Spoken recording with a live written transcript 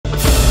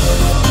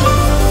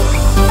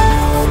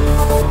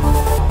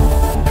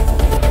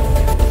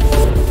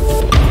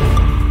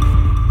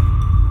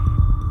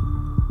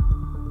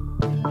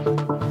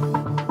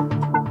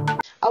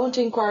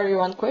to inquire you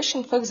one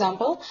question. For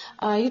example,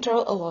 you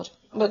travel a lot.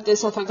 But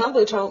so, for example,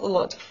 you travel a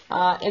lot.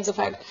 It's a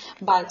fact.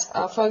 But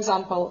for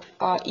example,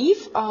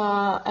 if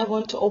I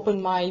want to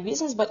open my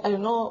business, but I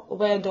don't know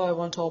where do I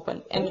want to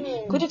open,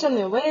 and could you tell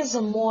me where is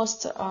the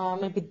most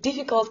maybe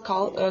difficult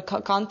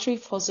country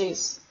for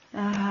this?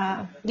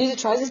 Did you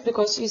try this?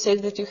 Because you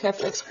said that you have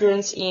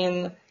experience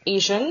in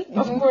Asian,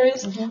 of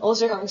course.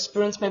 Also, you have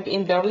experience maybe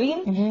in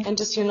Berlin, and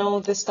just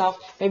this stuff.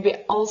 Maybe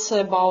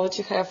also about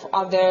you have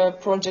other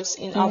projects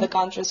in other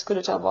countries. Could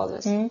you tell about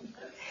this?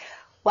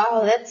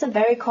 Wow, that's a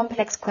very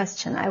complex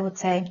question, I would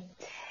say.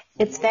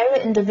 It's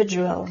very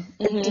individual.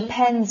 It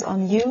depends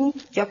on you,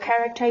 your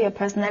character, your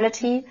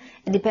personality.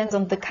 It depends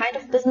on the kind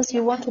of business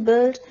you want to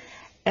build.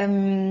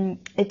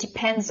 It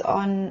depends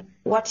on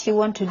what you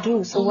want to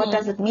do. So what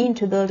does it mean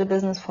to build a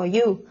business for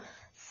you?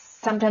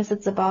 Sometimes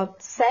it's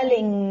about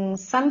selling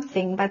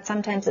something, but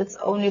sometimes it's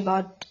only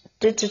about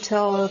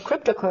digital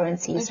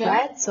cryptocurrencies,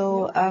 right?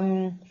 So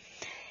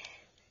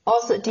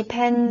also it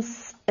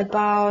depends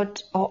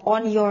about or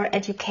on your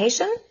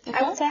education.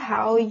 I would say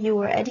how you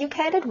were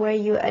educated. Were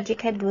you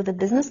educated with a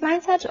business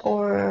mindset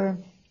or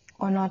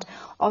not?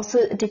 Also,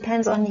 it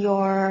depends on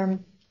your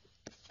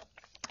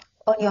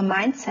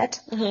mindset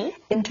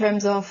in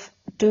terms of,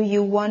 do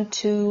you want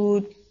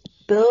to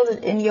build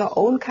it in your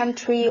own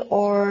country,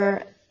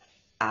 or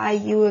are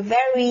you a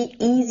very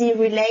easy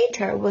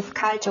relator with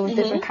culture, with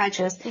different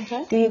cultures?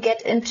 Do you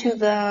get into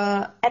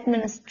the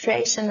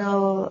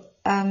administrational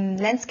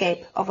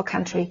landscape of a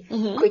country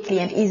quickly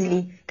and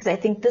easily? Because I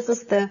think this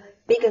is the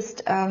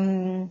biggest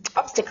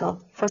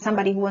obstacle for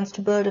somebody who wants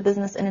to build a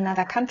business in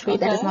another country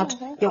that is not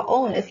your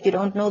own. If you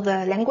don't know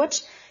the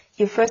language,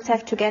 you first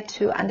have to get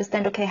to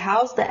understand, okay,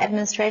 how's the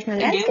administrational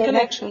landscape? Again,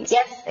 connections.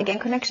 Yes, again,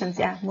 connections,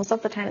 yeah. Most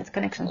of the time it's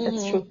connections,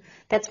 that's true.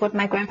 That's what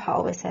my grandpa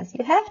always says.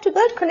 You have to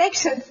build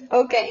connections.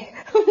 Okay.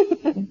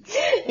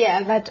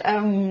 Yeah, but,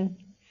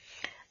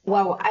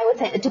 wow, I would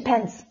say it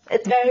depends.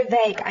 It's very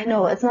vague, I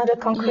know. It's not a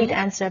concrete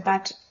answer,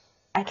 but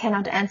I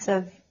cannot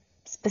answer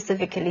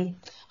specifically.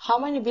 How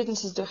many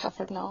businesses do you have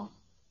right now?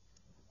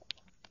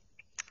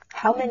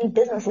 How many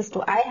businesses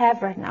do I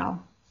have right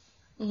now?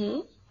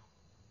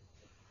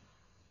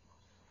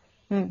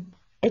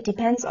 It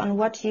depends on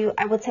what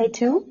I would say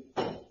 2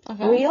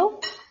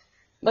 real.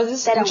 But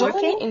this that in are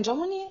Germany? working. In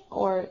Germany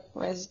or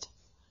where is it?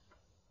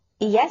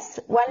 Yes,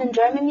 one in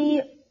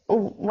Germany,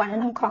 one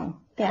in Hong Kong.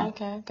 Yeah.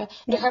 Okay. Do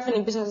you have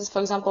any businesses,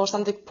 for example, or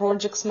something,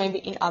 projects maybe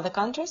in other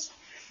countries?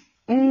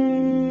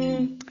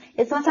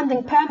 It's not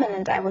something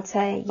permanent, I would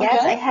say.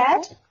 Yes, I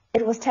had.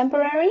 It was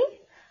temporary,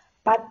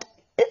 but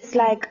it's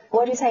like,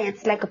 what do you say?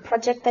 It's like a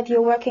project that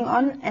you're working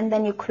on, and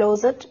then you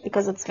close it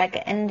because it's like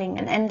an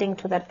ending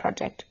to that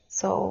project.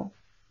 So,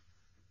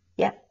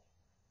 yeah.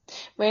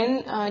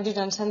 When did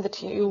you understand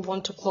that you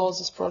want to close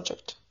this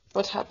project?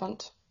 What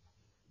happened?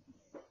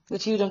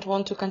 That you don't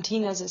want to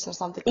continue this or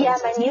something? Yeah,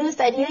 my newest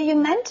idea you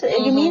meant?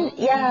 You mean?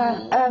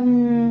 Yeah.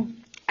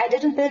 I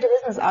didn't build a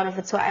business out of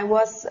it, so I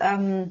was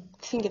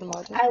thinking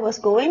about it. I was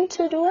going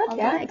to do it.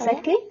 Yeah,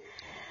 exactly.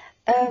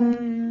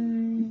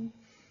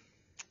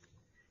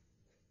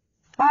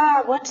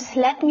 What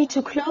led me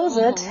to close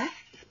it?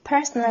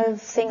 Personal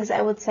things,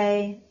 I would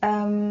say.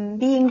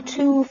 Being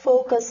too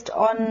focused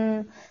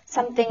on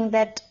something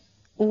that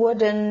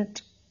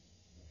wouldn't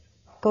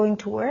going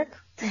to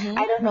work.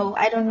 I don't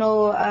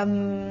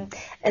know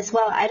as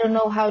well. I don't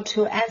know how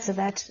to answer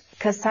that,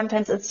 because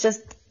sometimes it's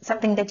just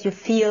something that you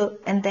feel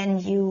and then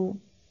you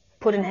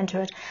put an end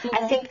to it.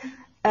 I think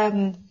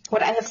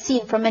what I have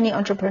seen from many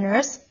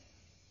entrepreneurs,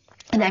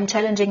 and I'm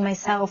challenging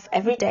myself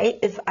every day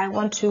if I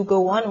want to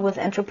go on with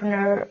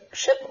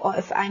entrepreneurship or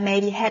if I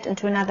maybe head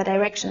into another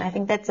direction. I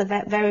think that's a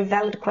very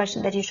valid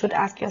question that you should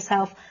ask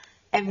yourself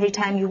every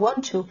time you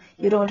want to.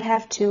 You don't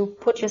have to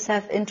put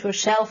yourself into a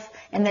shelf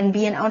and then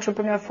be an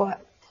entrepreneur for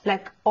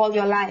like all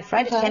your life,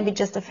 right? It can be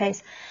just a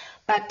phase.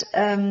 But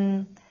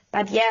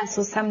yeah,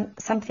 so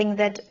something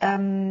that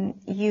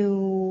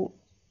you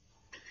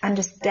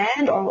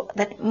understand, or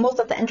that most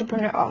of the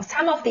entrepreneurs, or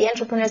some of the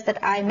entrepreneurs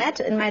that I met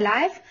in my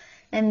life,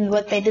 and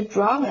what they did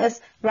wrong is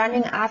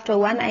running after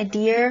one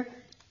idea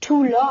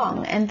too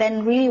long and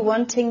then really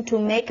wanting to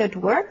make it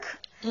work.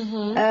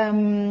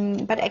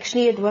 But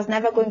actually it was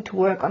never going to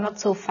work, or not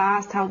so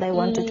fast how they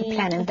wanted to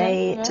plan, and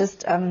they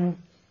just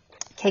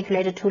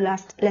calculated too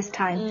less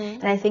time.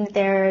 And I think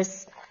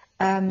there's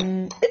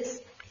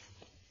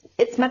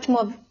it's much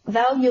more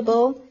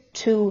valuable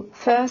to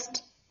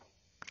first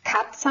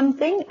cut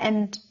something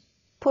and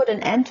put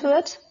an end to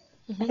it.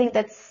 I think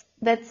that's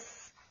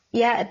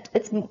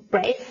it's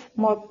brave,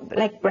 more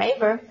like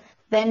braver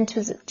than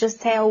to just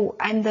say, oh,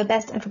 I'm the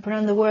best entrepreneur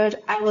in the world,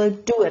 I will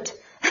do it.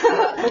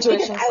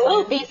 I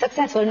will be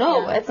successful.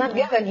 No, it's not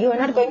given. You are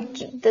not going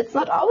to, it's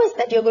not always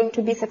that you're going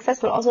to be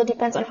successful. Also, it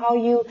depends on how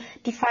you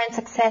define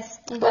success,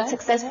 what's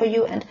success for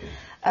you, and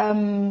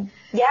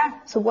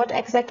so what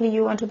exactly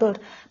you want to build.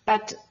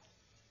 But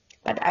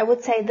I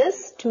would say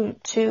this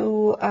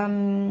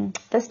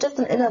there's just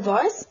an inner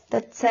voice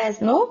that says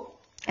no,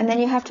 And then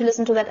you have to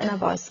listen to that inner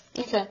voice.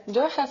 Okay.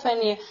 Do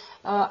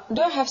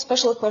you have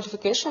special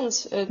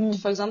qualifications,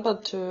 for example,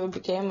 to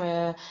become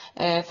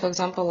for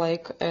example,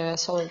 like a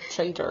solo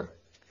trader?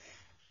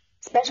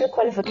 Special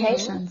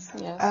qualifications.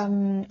 Yes.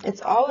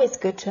 It's always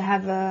good to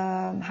have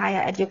a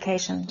higher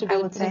education, To be I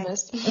would say. the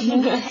best.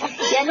 Yeah,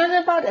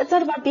 it's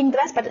not about being the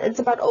best, but it's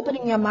about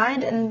opening your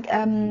mind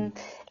and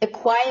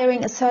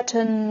acquiring a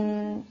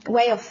certain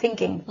way of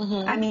thinking.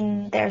 I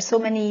mean, there are so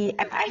many.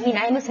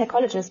 I'm a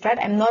psychologist, right?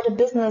 I'm not a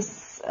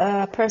business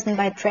person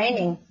by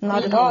training,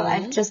 not at all.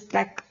 I've just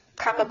like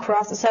come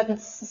across some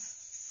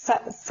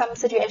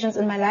situations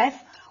in my life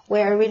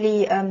where I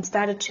really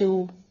started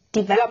to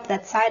develop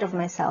that side of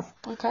myself.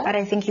 Okay. But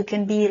I think you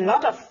can be a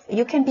lot of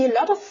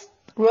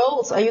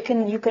roles, or you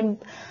can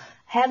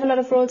have a lot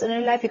of roles in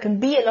your life. You can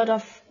be a lot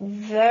of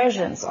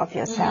versions of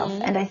yourself.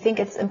 And I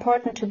think it's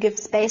important to give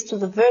space to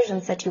the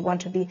versions that you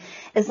want to be.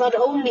 It's not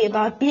only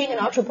about being an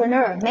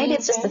entrepreneur. Maybe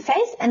it's just a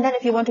phase, and then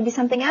if you want to be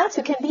something else,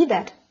 you can be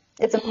that.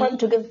 It's important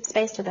to give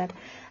space to that.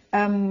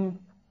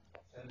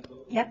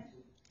 Yeah.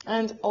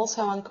 And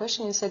also one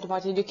question you said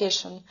about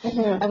education.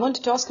 I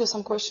wanted to ask you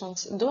some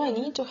questions. Do I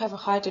need to have a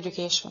higher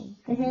education?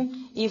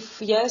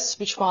 If yes,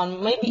 which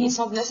one? Maybe it's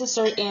not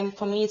necessary, and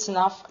for me it's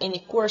enough any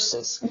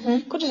courses.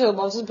 Could you tell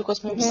about this?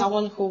 Because maybe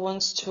someone who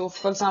wants to,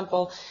 for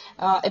example,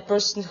 a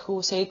person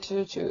who say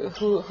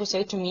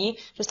to me,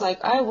 just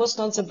like, I was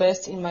not the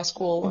best in my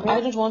school.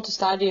 I don't want to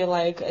study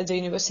like at the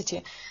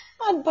university.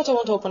 But I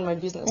want to open my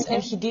business.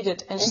 And he did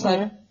it. And it's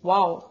like,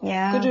 wow.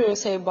 Yeah. Could you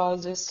say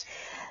about this?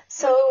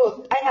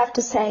 So I have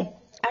to say,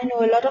 I know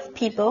a lot of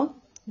people,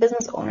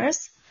 business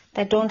owners,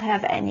 that don't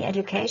have any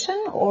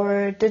education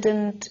or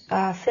didn't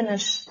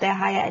finish their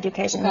higher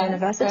education in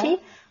university,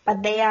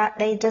 but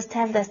they just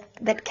have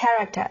that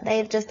character.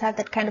 They just have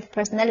that kind of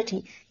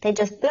personality. They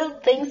just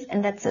build things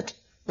and that's it,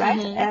 right?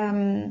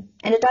 And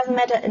it doesn't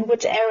matter in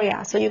which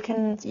area. So you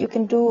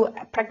can do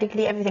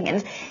practically everything,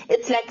 and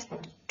it's like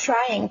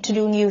trying to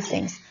do new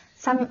things.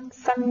 Some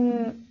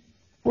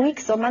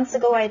weeks or months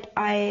ago,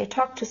 I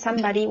talked to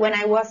somebody when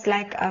I was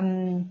like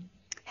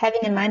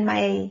having in mind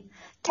my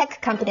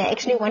tech company. I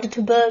actually wanted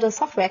to build a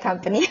software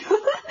company.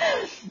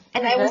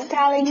 And I was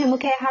telling him,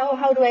 okay,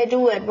 how do I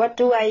do it? What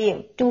do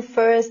I do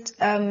first?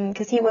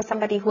 Because he was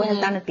somebody who has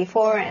done it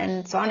before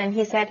and so on. And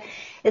he said,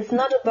 it's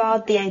not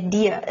about the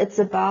idea. It's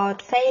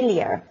about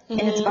failure.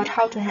 And it's about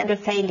how to handle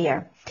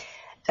failure.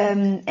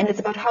 And it's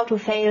about how to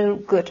fail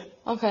good.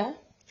 Okay.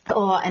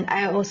 And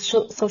I was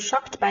so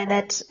shocked by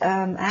that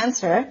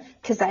answer,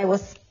 because I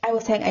was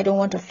saying I don't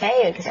want to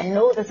fail because I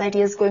know this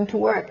idea is going to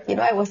work. You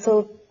know, I was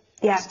so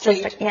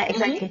straight.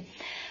 Exactly.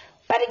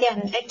 But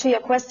again, back to your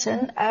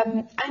question,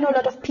 I know a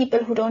lot of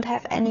people who don't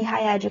have any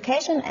higher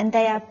education, and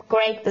they are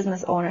great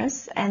business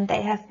owners, and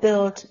they have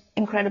built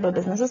incredible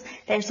businesses.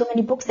 There are so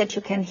many books that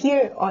you can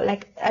hear, or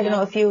like, I don't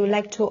know if you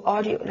like to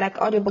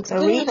audiobooks or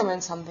Can read. you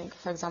recommend something,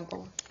 for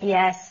example?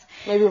 Yes.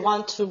 Maybe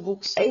 1-2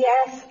 books.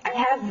 Yes, I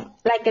have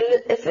like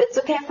if it's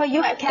okay for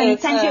you, I can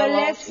send you a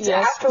list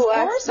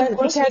afterwards. Of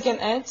course, we can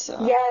add.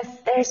 Yes,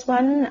 there's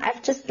one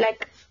I've just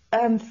like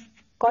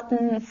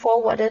gotten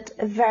forwarded,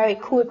 a very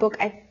cool book.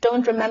 I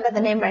don't remember the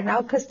name right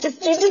now because you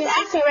just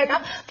asked me right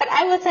now, but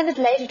I will send it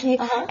later to you.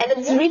 And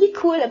it's really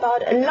cool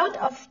about a lot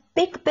of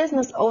big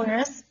business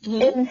owners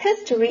in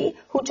history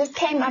who just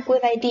came up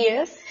with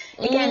ideas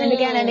again and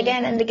again and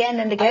again and again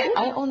and again.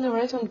 I only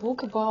read one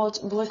book about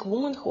black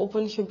woman who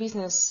opened her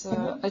business.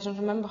 I don't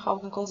remember how I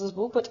can call this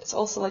book, but it's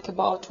also like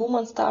about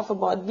woman stuff,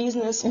 about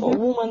business for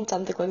women,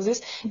 something like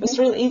this. It's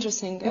really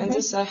interesting, and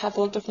this I have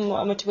a lot of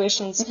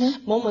motivations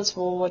moments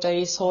for what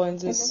I saw in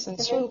this, and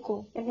it's really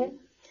cool.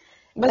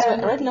 But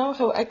right now,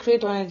 how I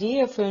create one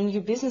idea for a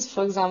new business,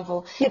 for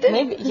example,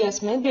 maybe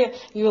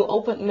you will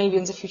open, maybe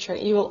in the future,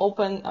 you will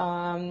open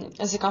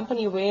as a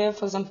company where,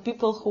 for example,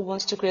 people who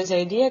want to create the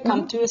idea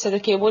come to you and say,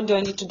 okay, what do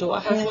I need to do? I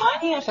have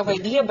money, I have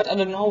idea, but I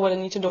don't know what I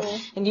need to do.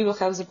 And you will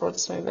have the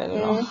process, maybe, I don't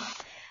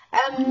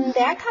know.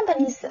 There are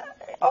companies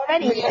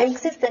already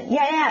existing.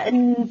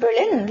 In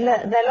Berlin, there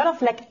are a lot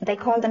of, like, they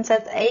call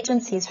themselves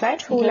agencies,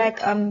 right? Who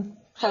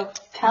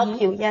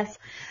help you, yes.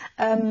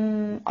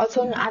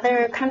 Also in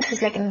other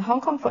countries, like in Hong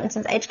Kong, for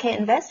instance, HK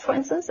Invest, for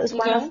instance, is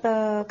one of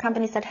the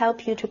companies that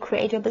help you to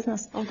create your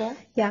business. Okay.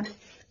 Yeah.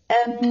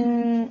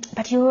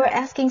 But you were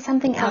asking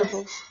something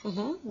else.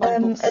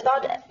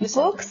 About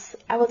books,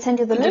 I will send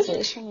you the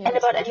list, and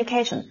about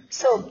education.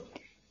 So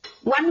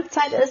one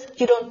side is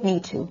you don't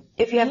need to.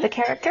 If you have the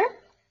character,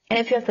 and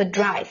if you have the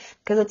drive,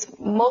 because it's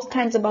most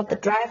times about the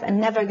drive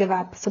and never give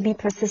up. So be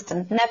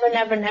persistent. Never,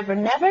 never, never,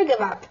 never give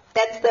up.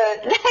 That's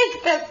the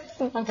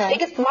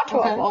biggest motto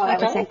of all, I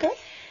would say.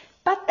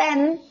 But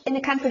then, in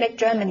a country like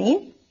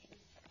Germany,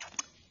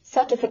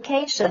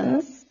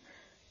 certifications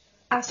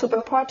are super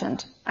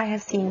important, I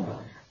have seen.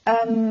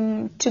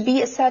 To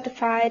be a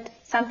certified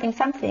something,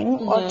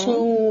 or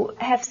to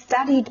have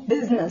studied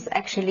business,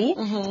 actually,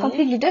 it's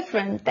completely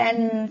different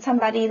than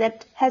somebody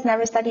that has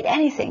never studied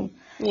anything.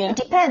 It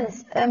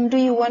depends. Do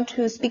you want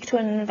to speak to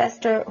an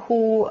investor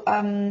who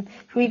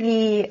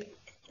really,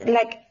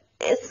 like,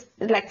 is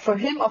like for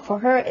him or for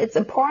her, it's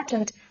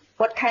important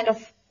what kind of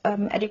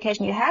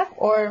education you have,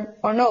 or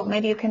no,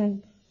 maybe you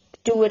can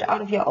do it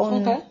out of your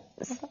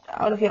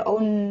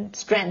own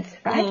strength,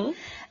 right?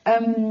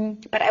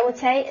 But I would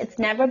say it's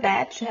never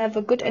bad to have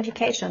a good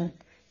education.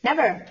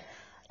 Never.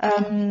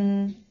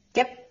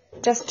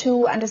 Just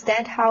to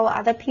understand how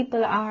other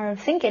people are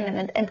thinking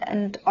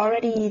and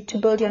already to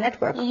build your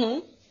network.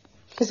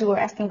 Because you were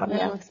asking about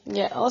networks.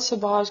 Yeah, also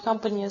about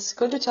companies.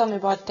 Could you tell me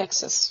about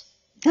taxes?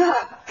 In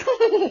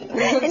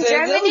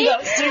Germany?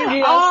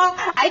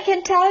 I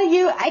can tell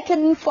you, I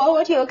can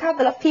forward you a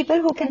couple of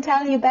people who can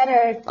tell you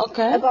better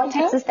about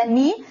taxes than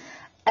me.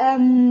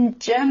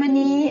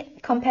 Germany,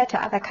 compared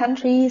to other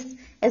countries,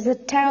 is a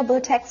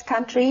terrible tax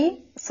country.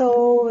 So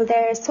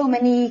there are so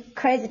many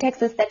crazy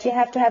taxes that you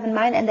have to have in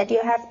mind, and that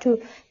you have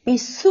to be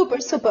super,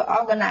 super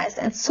organized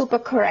and super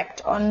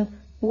correct on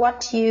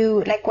what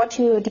you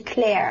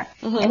declare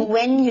and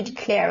when you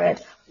declare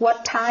it,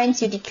 what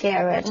times you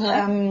declare it.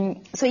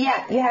 So yeah,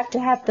 you have to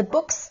have the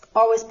books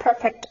always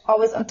perfect,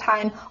 always on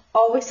time,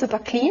 always super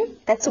clean.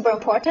 That's super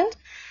important.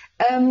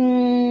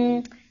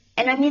 And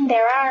I mean,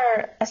 there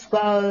are as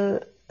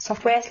well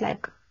softwares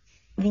like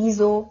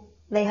Viso.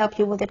 They help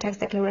you with your tax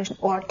declaration,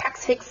 or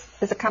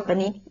TaxFix is a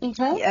company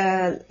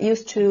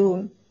used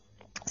to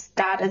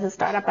start as a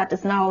startup, but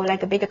is now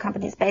like a bigger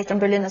company. It's based in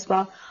Berlin as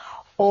well.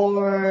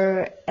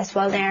 Or as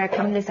well, there are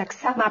companies like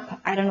SumUp.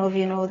 I don't know if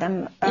you know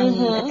them.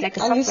 It's like a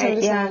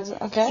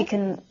software. You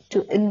can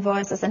do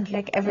invoices and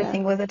like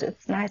everything with it.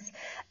 It's nice.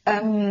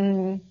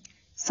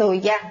 So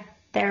yeah,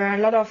 there are a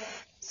lot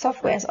of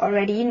softwares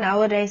already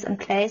nowadays in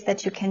place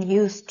that you can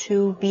use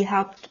to be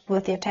helped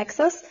with your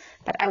taxes.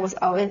 But I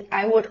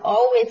would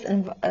always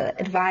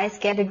advise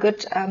get a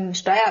good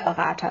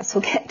Steuerberater, so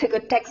get a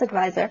good tax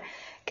advisor,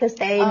 because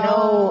they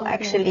know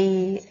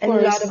actually a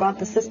lot about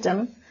the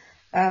system.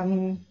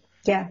 I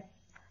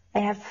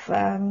have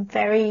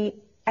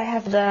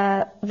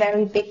the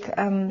very big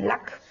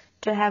luck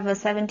to have a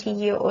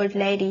 70-year-old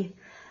lady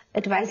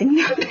advising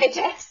me on my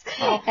tax.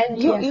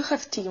 And you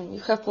have team.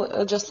 You have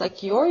just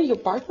like your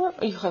partner,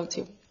 or you have a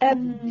team?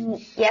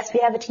 Yes, we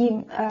have a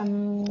team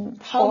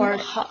for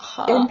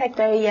impact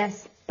area,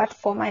 yes. But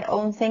for my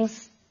own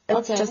things,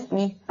 it's just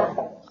me.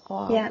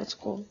 Wow, that's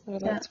cool.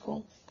 That's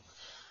cool.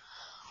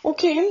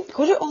 Okay,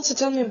 could you also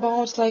tell me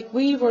about, like,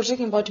 we were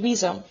talking about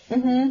visa.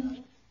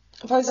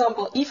 For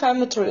example, if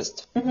I'm a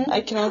tourist,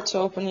 I cannot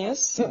open,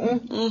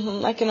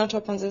 I cannot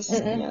open this,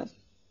 yes,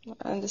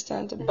 I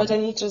understand. But I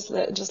need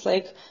just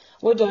like,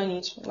 what do I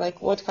need?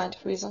 Like, what kind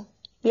of visa?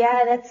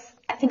 Yeah,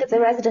 I think it's a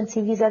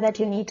residency visa that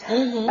you need.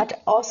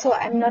 But also,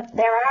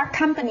 there are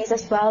companies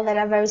as well that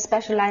are very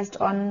specialized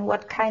on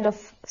what kind of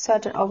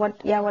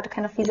what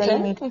kind of visa you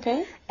need.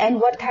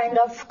 And what kind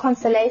of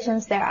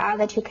constellations there are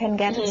that you can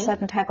get a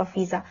certain type of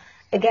visa.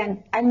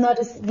 Again, I'm not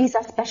a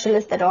visa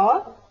specialist at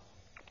all,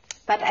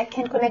 but I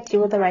can connect you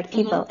with the right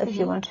people if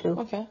you want to.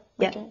 Okay.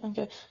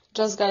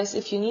 Just guys,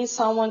 if you need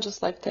someone,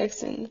 just like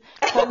texting,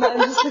 just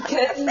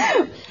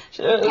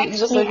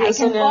like I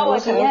can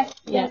forward you.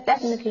 Yes,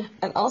 definitely.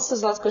 And also,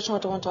 the last question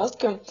what I want to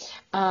ask you.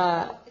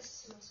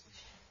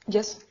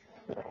 Yes.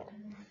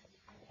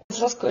 The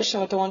last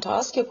question what I want to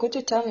ask you, could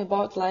you tell me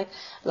about like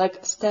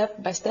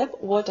step by step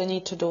what I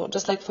need to do?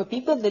 Just like for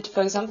people that,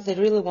 for example, they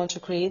really want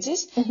to create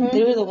this,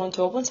 they really want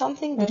to open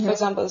something, but for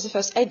example, the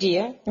first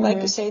idea,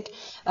 like you said,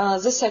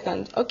 the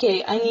second,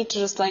 okay, I need to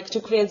just like to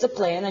create the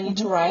plan, I need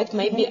to write,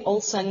 maybe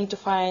also I need to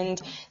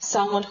find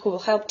someone who will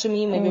help to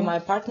me, maybe my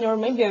partner,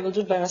 maybe I will do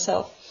it by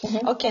myself.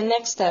 Okay,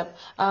 next step,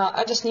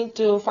 I just need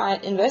to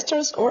find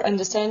investors or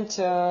understand,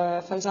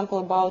 for example,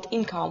 about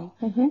income.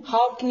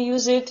 How can you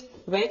use it?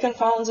 Where you can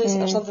find this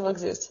or something like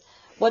this.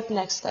 What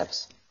next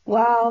steps?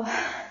 Wow,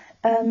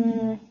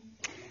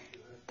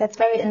 that's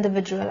very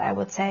individual, I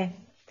would say.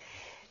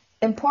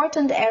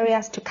 Important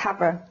areas to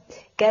cover.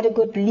 Get a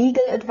good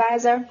legal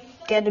advisor,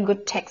 get a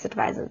good tax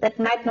advisor. That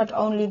might not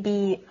only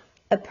be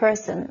a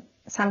person.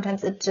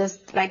 Sometimes it's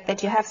just like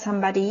that you have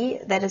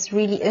somebody that is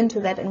really into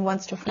that and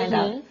wants to find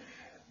out.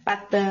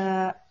 But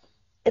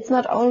it's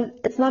not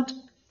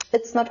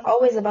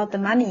always about the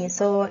money.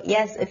 So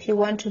yes, if you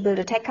want to build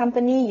a tech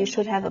company, you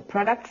should have a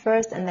product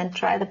first and then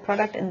try the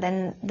product, and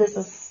then this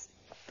is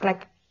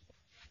like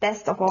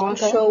best of all,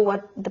 show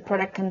what the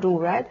product can do,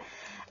 right?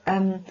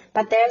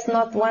 But there's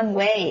not one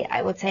way.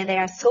 I would say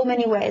there are so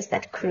many ways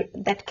that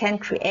can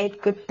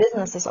create good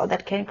businesses or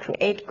that can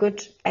create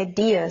good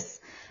ideas.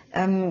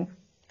 And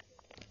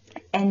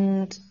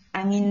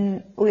I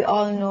mean, we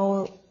all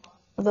know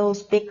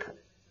those big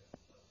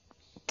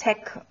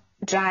tech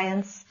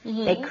giants.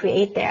 They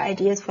create their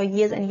ideas for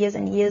years and years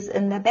and years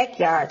in their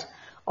backyard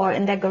or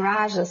in their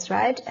garages,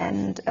 right?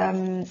 And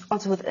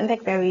also with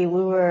ImpactBerry,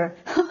 we were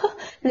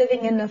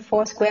living in a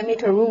 4 square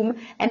meter room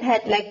and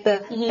had like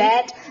the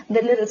bed,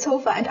 the little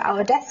sofa, and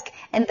our desk,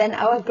 and then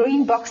our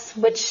green box,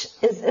 which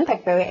is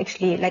ImpactBerry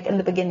actually, like in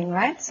the beginning,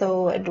 right?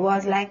 So it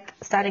was like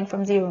starting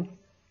from zero.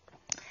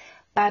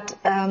 But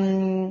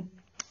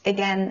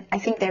again, I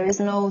think there is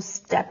no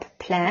step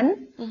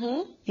plan.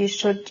 You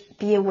should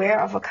be aware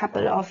of a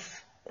couple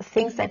of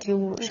things that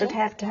you should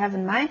have to have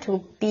in mind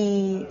to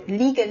be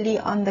legally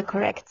on the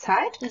correct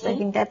side, because I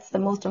think that's the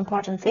most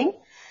important thing.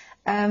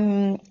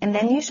 And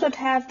then you should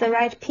have the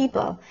right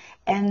people.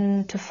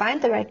 And to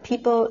find the right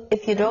people,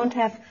 if you don't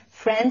have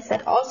friends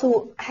that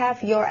also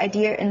have your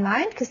idea in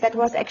mind, because that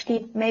was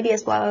actually maybe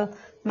as well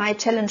my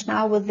challenge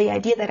now with the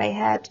idea that I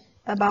had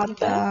about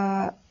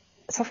the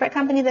software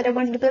company that I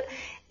wanted to build,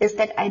 is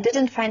that I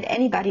didn't find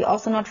anybody,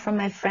 also not from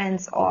my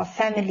friends or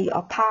family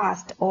or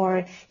past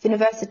or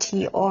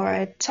university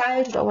or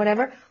childhood or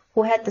whatever,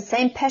 who had the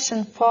same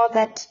passion for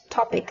that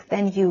topic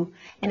than you.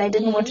 And I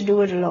didn't want to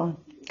do it alone,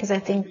 because I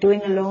think doing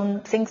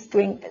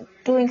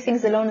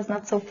things alone is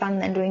not so fun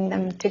than doing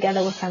them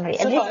together with somebody.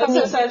 At least for me.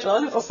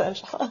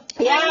 Essential.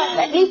 Yeah,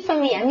 at least for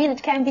me. I mean,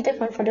 it can be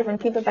different for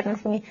different people, but not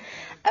for me.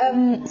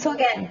 So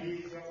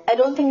again, I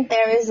don't think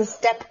there is a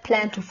step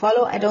plan to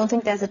follow. I don't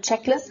think there's a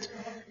checklist.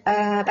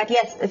 But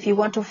yes, if you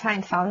want to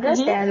find founders,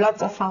 there are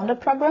lots of founder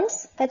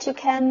programs that you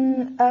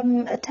can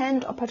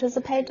attend or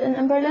participate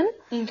in Berlin.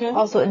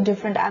 Also in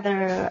different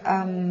other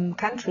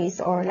countries,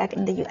 or like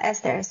in the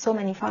US, there are so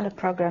many founder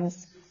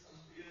programs.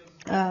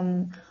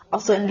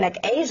 Also in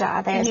like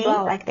Asia, there as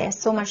well, like there's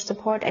so much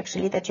support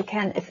actually that you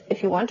can,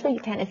 if you want to, you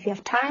can, if you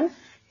have time,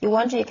 you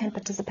want to, you can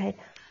participate.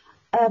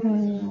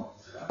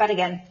 But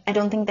again, I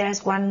don't think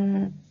there's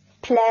one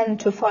plan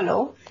to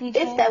follow.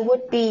 If there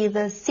would be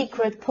the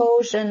secret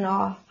potion,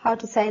 or how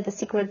to say, the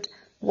secret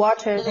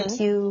water that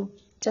you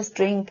just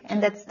drink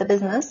and that's the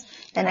business,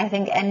 then I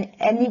think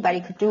anybody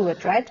could do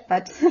it, right?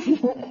 But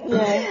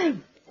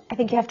I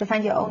think you have to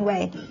find your own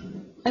way.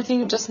 I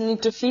think you just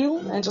need to feel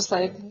and just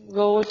like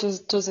go to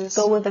this.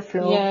 Go with the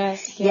flow.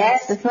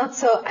 Yes, it's not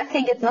so, I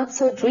think it's not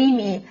so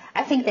dreamy.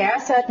 I think there are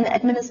certain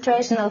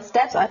administrative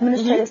steps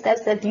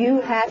that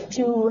you have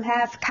to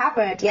have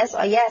covered, yes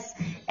or yes.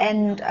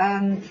 And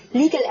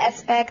legal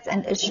aspects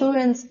and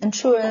insurance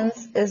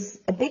is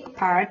a big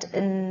part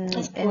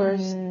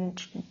in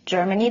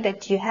Germany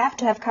that you have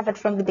to have covered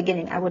from the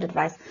beginning, I would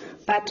advise.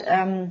 But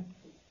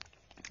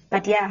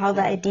yeah, how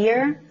the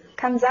idea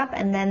comes up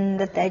and then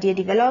that the idea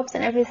develops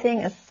and everything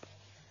is,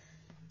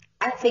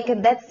 I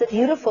think that's the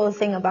beautiful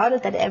thing about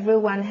it, that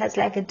everyone has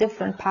like a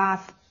different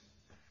path.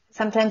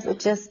 Sometimes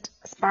it just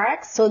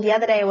sparks. So the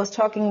other day I was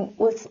talking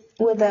with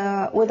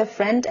a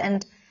friend,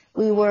 and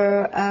we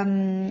were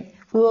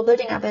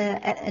building up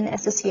an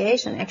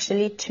association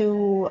actually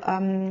to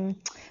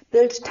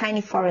build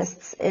tiny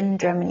forests in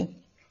Germany.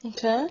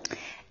 Okay.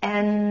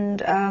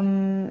 And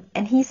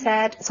he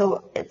said,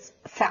 so it's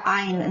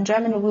Verein. In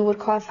German we would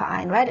call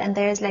Verein, right? And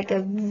there's like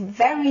a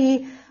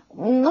very,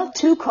 not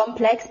too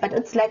complex, but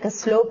it's like a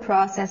slow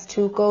process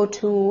to go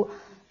to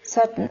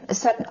a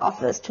certain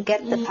office to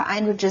get the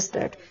Verein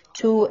registered,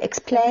 to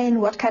explain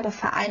what kind of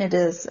Verein it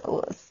is,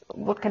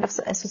 what kind of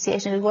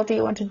association it is, what do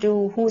you want to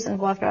do, who's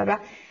involved, blah, blah,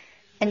 blah.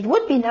 And it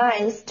would be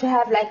nice to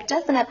have like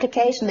just an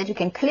application that you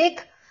can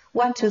click,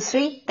 1, 2,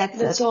 3,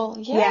 that's it. All.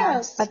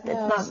 Yes, but it's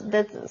not,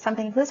 that's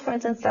something, this for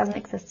instance doesn't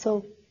exist.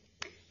 So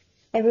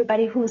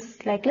everybody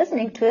who's like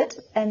listening to it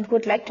and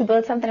would like to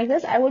build something like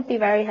this, I would be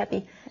very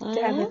happy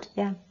to have it.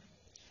 Yeah.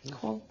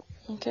 Cool.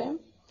 Okay.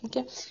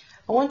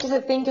 I want to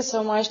say thank you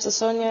so much to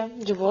Sonja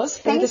Debus.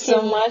 Thank you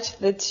so much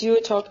that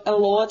you talk a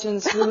lot, and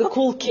it's really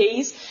cool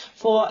case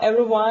for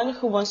everyone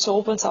who wants to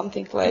open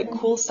something like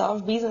cool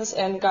stuff, business.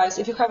 And guys,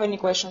 if you have any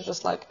questions,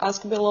 just like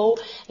ask below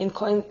in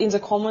the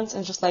comments,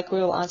 and just like we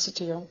will answer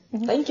to you.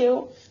 Thank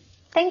you.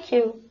 Thank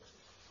you.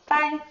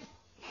 Bye.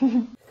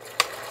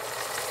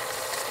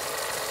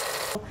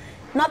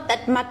 Not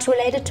that much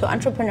related to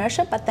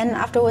entrepreneurship, but then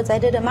afterwards I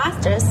did a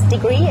master's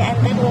degree,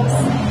 and that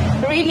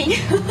was really...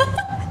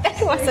 That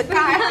was a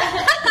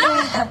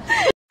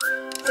car.